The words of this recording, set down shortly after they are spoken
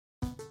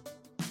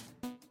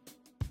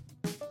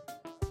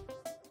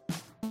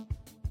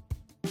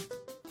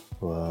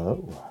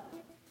Hello,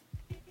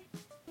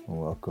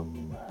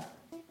 welcome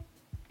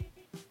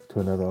to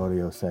another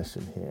audio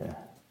session here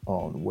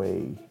on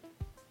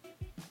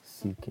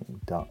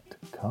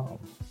wayseeking.com.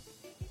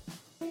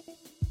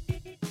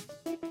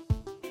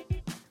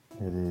 It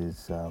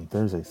is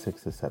Thursday,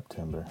 6th of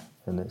September,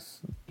 and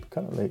it's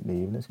kind of late in the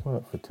evening. It's coming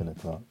up for 10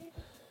 o'clock.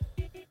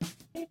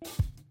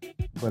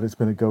 But it's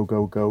been a go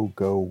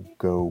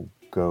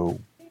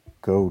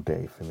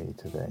day for me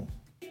today.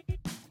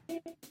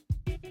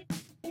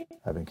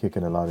 I've been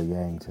kicking a lot of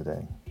yang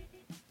today.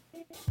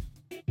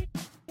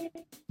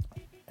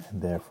 And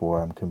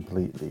therefore I'm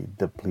completely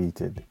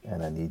depleted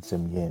and I need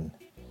some yin.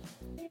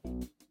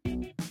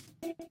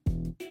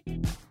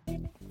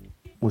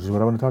 Which is what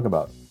I want to talk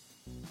about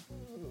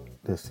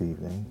this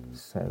evening.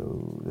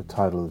 So the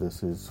title of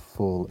this is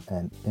Full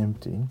and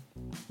Empty.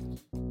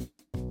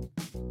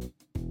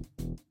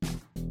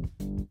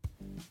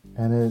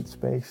 And it's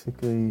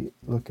basically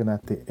looking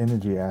at the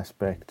energy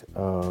aspect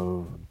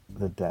of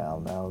the Tao.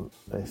 Now,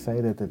 they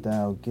say that the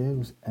Tao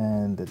gives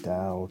and the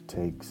Tao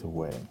takes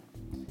away.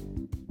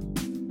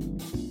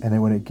 And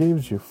then when it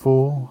gives, you're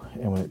full,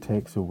 and when it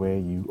takes away,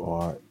 you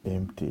are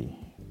empty.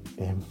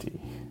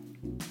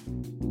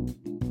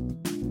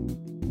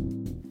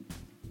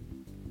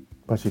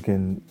 But you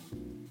can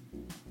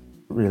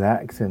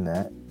relax in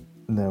that,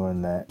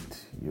 knowing that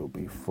you'll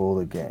be full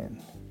again.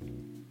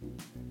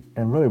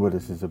 And really what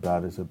this is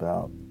about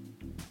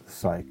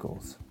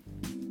cycles.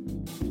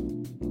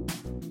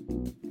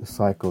 The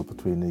cycle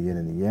between the yin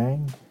and the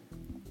yang.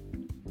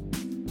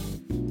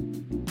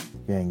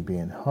 Yang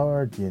being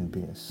hard, yin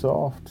being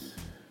soft.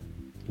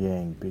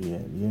 Yin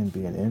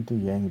being empty,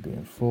 yang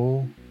being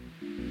full.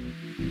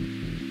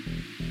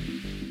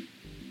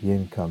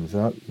 Yin comes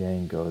up,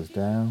 yang goes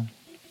down.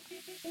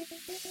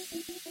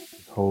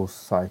 Whole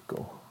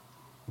cycle.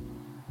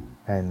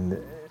 And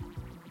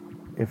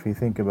if you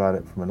think about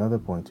it from another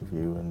point of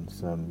view in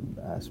some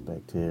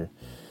aspect here,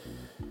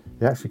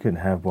 you actually couldn't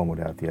have one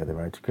without the other,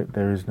 right?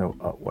 There is no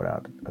up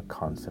without a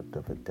concept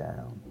of a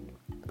down.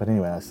 But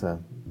anyway, that's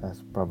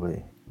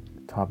probably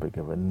the topic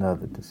of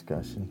another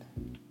discussion.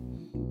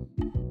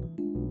 I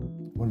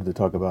wanted to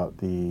talk about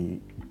the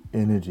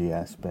energy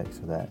aspects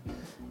of that.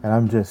 And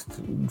I'm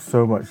just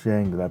so much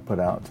yang that I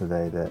put out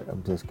today that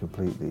I'm just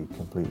completely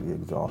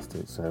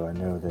exhausted. So I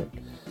know that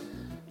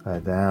I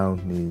now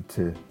need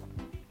to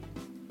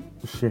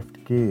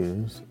shift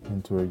gears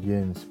into a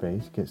yin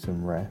space, get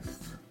some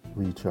rest,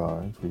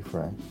 recharge,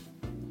 refresh.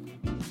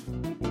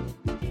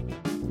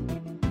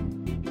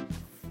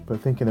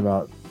 But thinking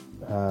about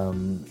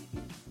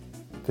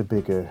the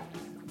bigger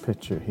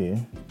picture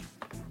here,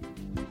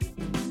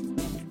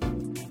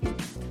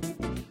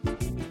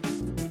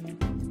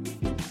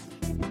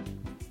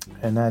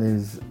 and that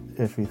is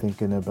if you're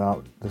thinking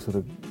about the sort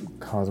of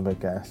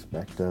cosmic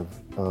aspect of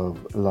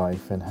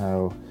life and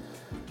how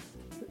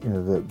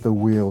the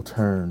wheel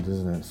turns,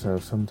 isn't it? So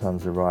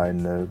sometimes you're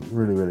riding a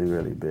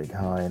really big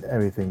high and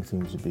everything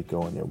seems to be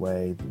going your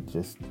way.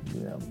 You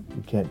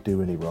can't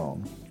do any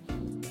wrong.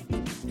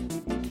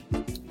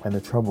 And the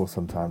trouble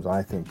sometimes,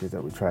 I think, is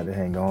that we try to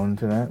hang on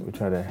to that. We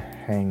try to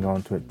hang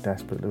on to it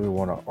desperately. We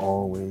want to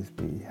always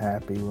be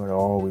happy. We want to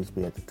always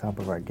be at the top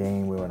of our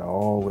game. We want to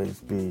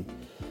always be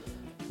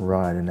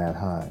riding that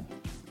high.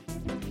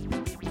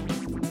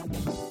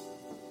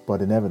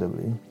 But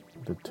inevitably,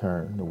 the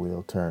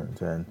wheel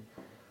turns, and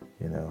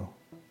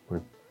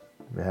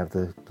we have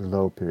the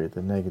low period,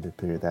 the negative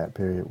period, that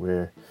period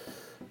where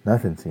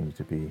nothing seems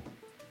to be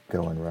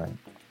going right.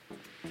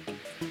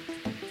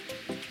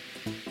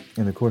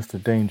 And of course, the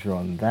danger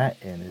on that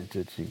end is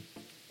that you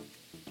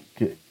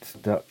get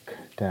stuck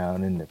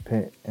down in the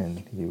pit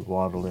and you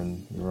waddle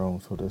in your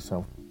own sort of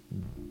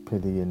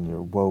self-pity and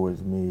your woe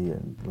is me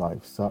and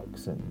life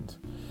sucks, and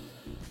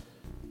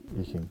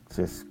you can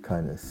just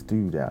kind of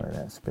stew down in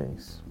that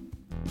space.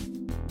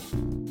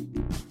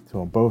 So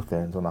on both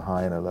ends, on a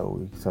high and a low,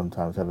 we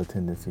sometimes have a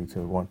tendency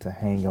to want to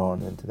hang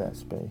on into that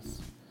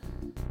space.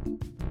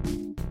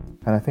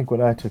 And I think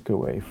what I took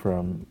away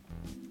from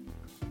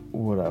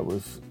what I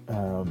was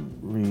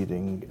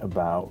reading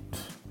about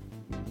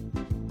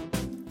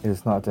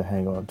is not to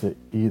hang on to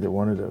either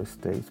one of those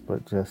states,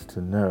 but just to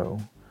know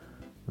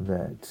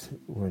that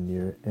when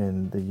you're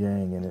in the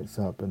yang and it's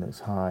up and it's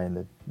high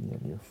and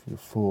you're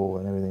full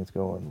and everything's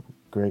going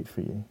great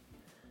for you,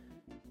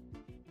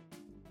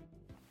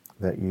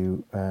 that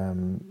you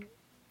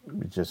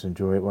just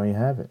enjoy it while you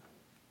have it.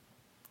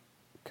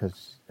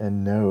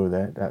 And know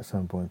that at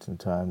some points in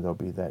time there'll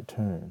be that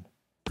turn.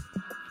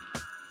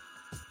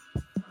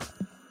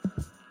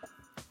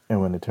 And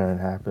when the turn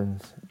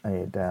happens and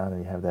you're down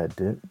and you have that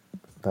dip,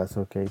 that's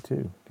okay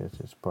too, because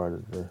it's part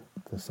of the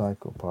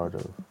cycle, part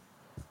of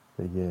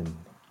the yin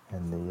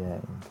and the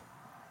yang.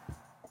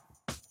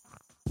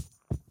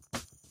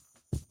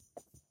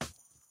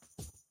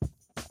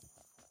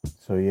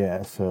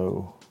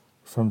 So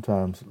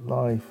sometimes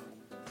life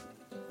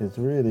is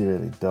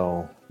really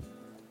dull,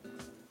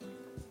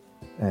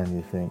 and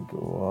you think,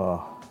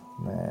 oh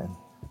man,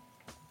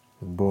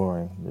 it's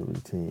boring, the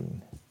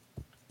routine.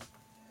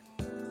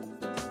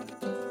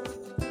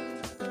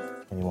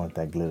 You want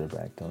that glitter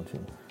back, don't you?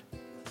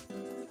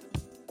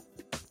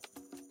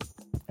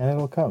 And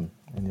it'll come,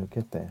 and you'll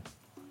get there.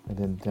 And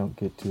then don't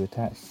get too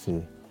attached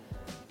to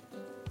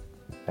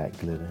that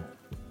glitter.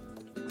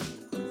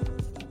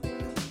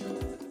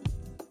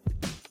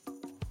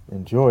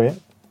 Enjoy it,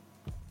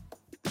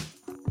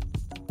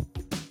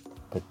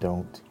 but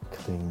don't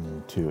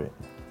cling to it.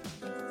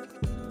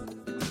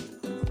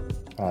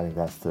 I think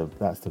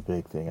that's the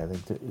big thing. I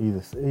think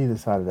either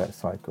side of that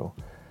cycle,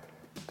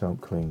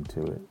 don't cling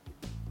to it.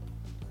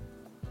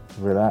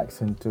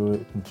 Relax into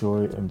it,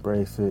 enjoy it,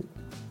 embrace it.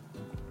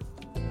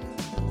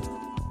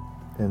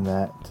 In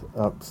that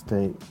up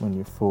state when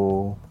you're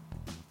full,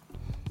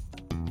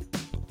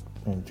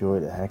 enjoy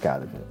the heck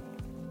out of it.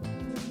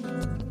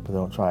 But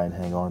don't try and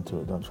hang on to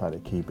it. Don't try to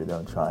keep it.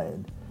 Don't try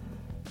and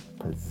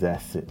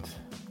possess it.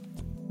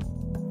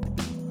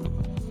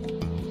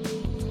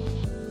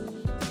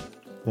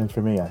 Then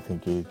for me, I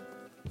think the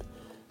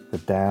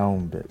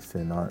down bits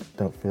then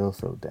don't feel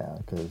so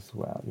down because,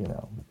 well,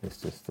 it's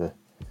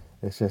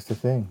just a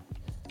thing.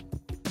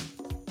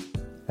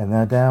 And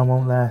that down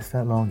won't last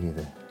that long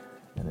either.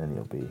 And then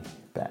you'll be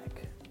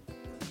back.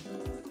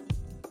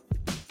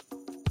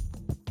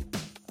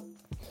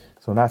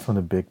 So that's on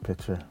the big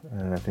picture.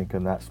 And I think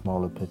in that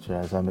smaller picture,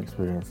 as I'm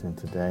experiencing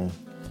today,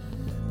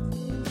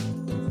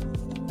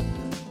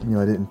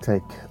 I didn't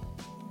take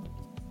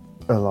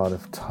a lot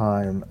of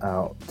time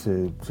out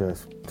to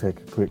just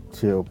take a quick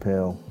chill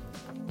pill.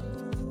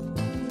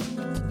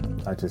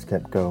 I just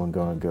kept going.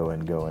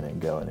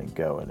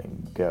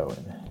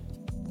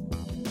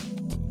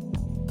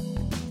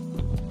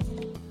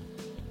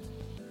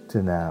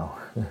 To now.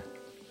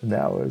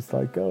 Now it's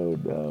like, oh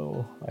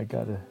no, I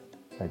gotta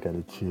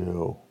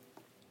chill.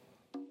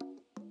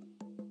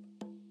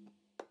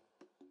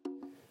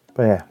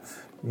 But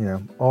yeah,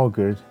 all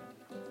good.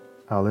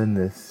 I'll end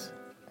this,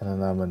 and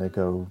then I'm gonna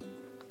go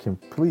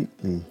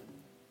completely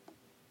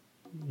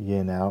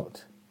yin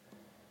out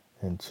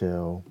and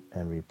chill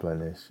and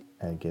replenish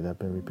and get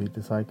up and repeat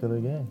the cycle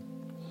again.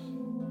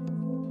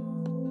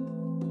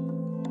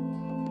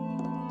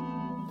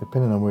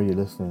 Depending on where you're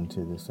listening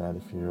to this at,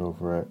 if you're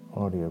over at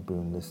Audio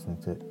Boom listening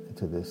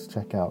to this,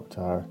 check out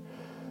our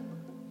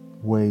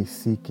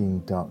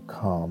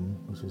wayseeking.com,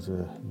 which is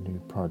a new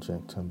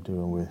project I'm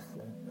doing with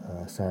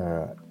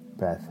Sarah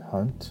Beth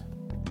Hunt.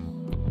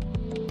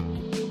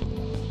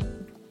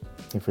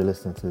 If you're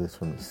listening to this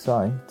from the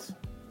site,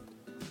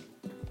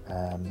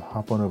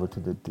 hop on over to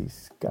the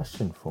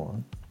discussion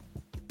forum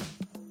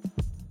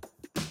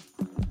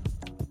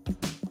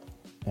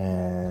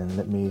and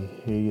let me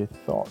hear your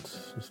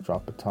thoughts. Just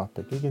drop a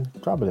topic. You can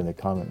drop it in the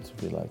comments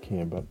if you like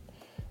here, but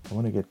I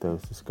want to get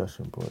those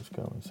discussion boards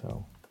going,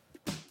 so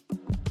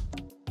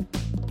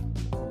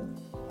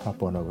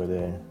hop on over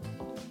there,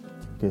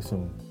 get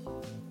some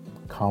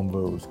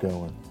combos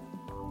going.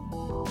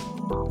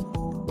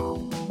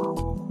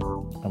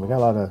 And we got a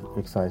lot of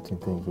exciting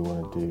things we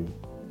want to do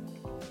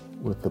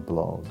with the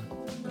blog,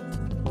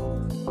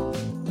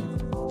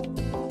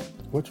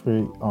 which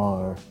we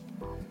are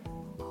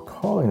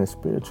calling a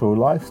spiritual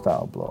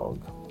lifestyle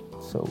blog.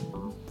 So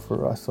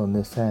for us on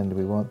this end,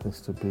 we want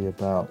this to be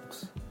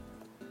about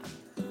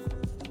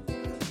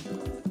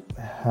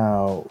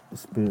how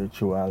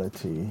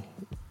spirituality,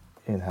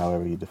 and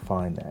however you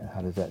define that,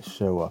 how does that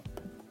show up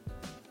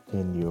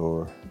in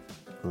your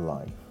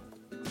life?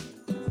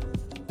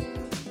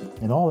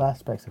 In all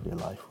aspects of your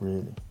life,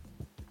 really.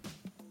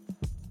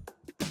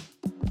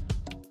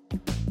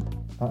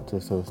 Not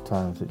just those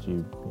times that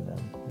you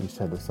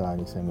set aside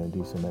and you say, I'm going to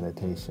do some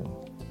meditation,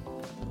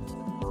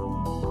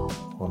 or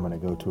I'm going to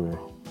go to a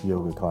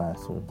yoga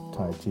class or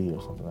Tai Chi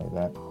or something like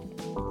that.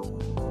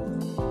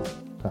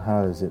 So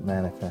how does it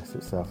manifest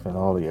itself in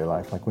all of your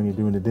life? Like when you're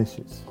doing the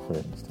dishes, for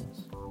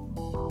instance.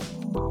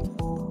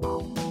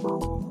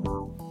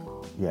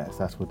 Yes,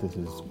 that's what this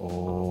is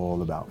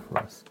all about for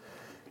us.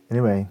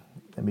 Anyway,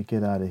 let me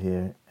get out of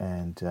here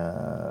and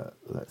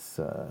let's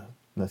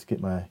get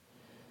my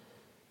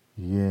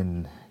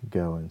yin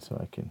going so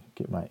I can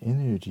get my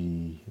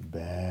energy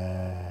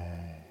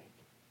back.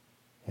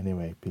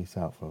 Anyway, peace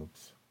out,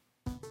 folks.